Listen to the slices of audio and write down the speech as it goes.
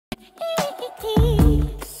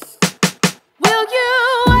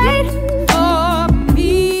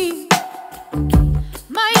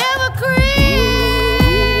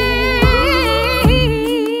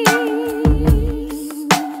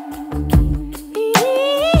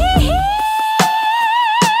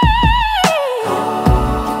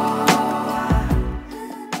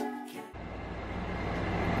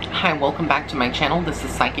back to my channel. This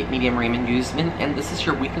is Psychic Medium Raymond Guzman, and this is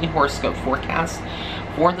your weekly horoscope forecast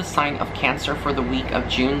for the sign of Cancer for the week of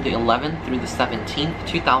June the 11th through the 17th,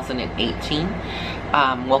 2018.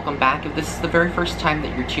 Welcome back. If this is the very first time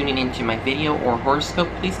that you're tuning into my video or horoscope,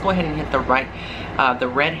 please go ahead and hit the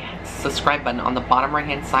red subscribe button on the bottom right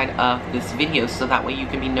hand side of this video, so that way you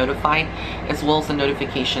can be notified, as well as the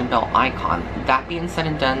notification bell icon. That being said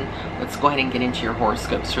and done, let's go ahead and get into your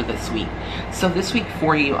horoscopes for this week. So this week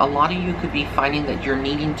for you, a lot of you could be finding that you're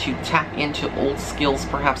needing to tap into old skills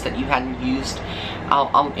perhaps that you hadn't used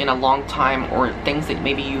in a long time, or things that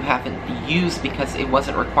maybe you haven't used because it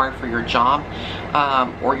wasn't required for your job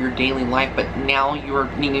or your daily life, but now you're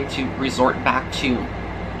needing to resort back to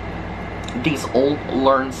these old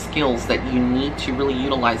learned skills that you need to really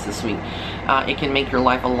utilize this week. It can make your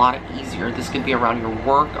life a lot easier. This could be around your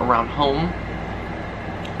work, around home.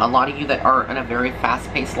 A lot of you that are in a very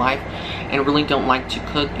fast-paced life and really don't like to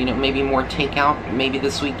cook, maybe more takeout. Maybe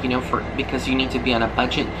this week, because you need to be on a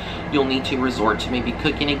budget, you'll need to resort to maybe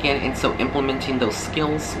cooking again, and so implementing those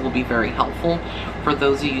skills will be very helpful. For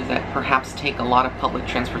those of you that perhaps take a lot of public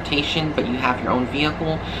transportation, but you have your own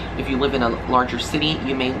vehicle, if you live in a larger city,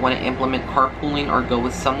 you may want to implement carpooling or go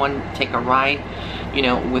with someone, take a ride,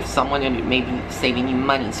 with someone, and it may be saving you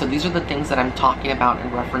money. So these are the things that I'm talking about and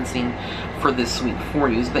referencing for this week for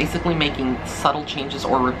you, is basically making subtle changes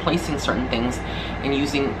or replacing certain things and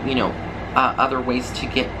using, other ways to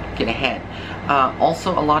get ahead.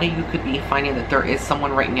 Also, a lot of you could be finding that there is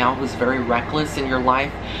someone right now who's very reckless in your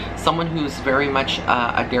life, someone who's very much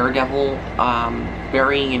a daredevil,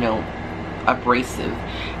 very, abrasive,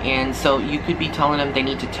 and so you could be telling them they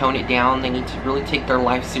need to tone it down, they need to really take their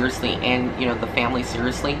life seriously, and the family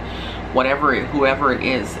seriously. Whoever it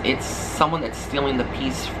is, it's someone that's stealing the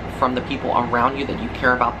peace from the people around you that you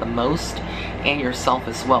care about the most, and yourself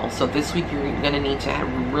as well. So this week you're going to need to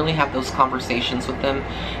really have those conversations with them,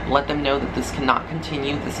 let them know that this cannot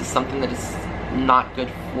continue. This is something that is not good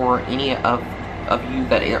for any of you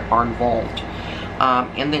that are involved.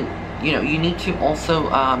 And then you need to also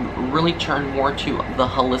really turn more to the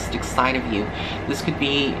holistic side of you. This could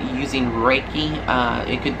be using Reiki,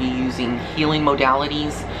 it could be using healing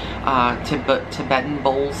modalities, Tibetan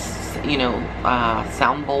bowls,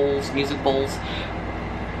 sound bowls, music bowls,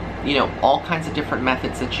 all kinds of different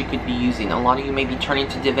methods that you could be using. A lot of you may be turning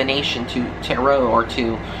to divination, to tarot, or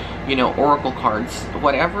to oracle cards,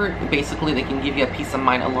 whatever basically they can give you a peace of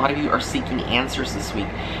mind. A lot of you are seeking answers this week,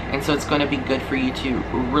 and so it's going to be good for you to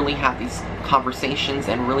really have these conversations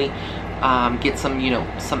and really get some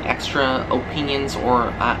some extra opinions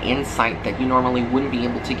or insight that you normally wouldn't be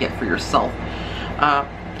able to get for yourself. A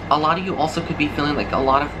lot of you also could be feeling like a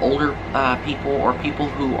lot of older people, or people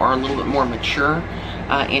who are a little bit more mature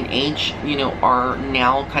in age, are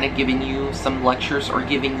now kind of giving you some lectures or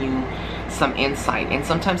giving you some insight. And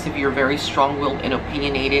sometimes if you're very strong-willed and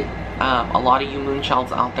opinionated, a lot of you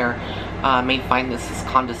moonchilds out there may find this as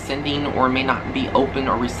condescending, or may not be open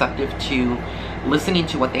or receptive to listening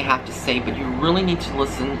to what they have to say. But you really need to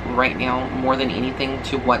listen right now more than anything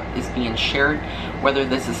to what is being shared, whether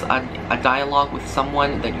this is a dialogue with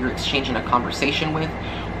someone that you're exchanging a conversation with,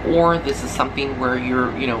 or this is something where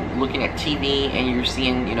you're looking at TV and you're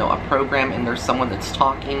seeing a program, and there's someone that's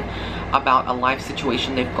talking about a life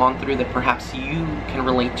situation they've gone through that perhaps you can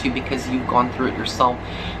relate to because you've gone through it yourself.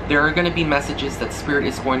 There are going to be messages that Spirit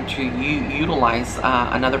is going to utilize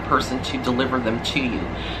another person to deliver them to you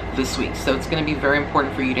this week. So it's going to be very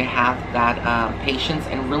important for you to have that patience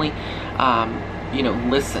and really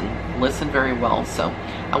listen very well. So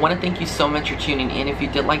I want to thank you so much for tuning in. If you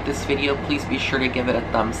did like this video, please be sure to give it a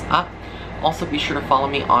thumbs up. Also, be sure to follow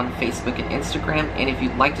me on Facebook and Instagram. And if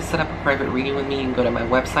you'd like to set up a private reading with me, you can go to my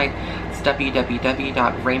website. It's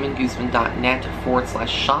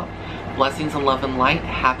www.raymondguzman.net/shop. Blessings and love and light.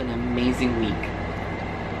 Have an amazing week.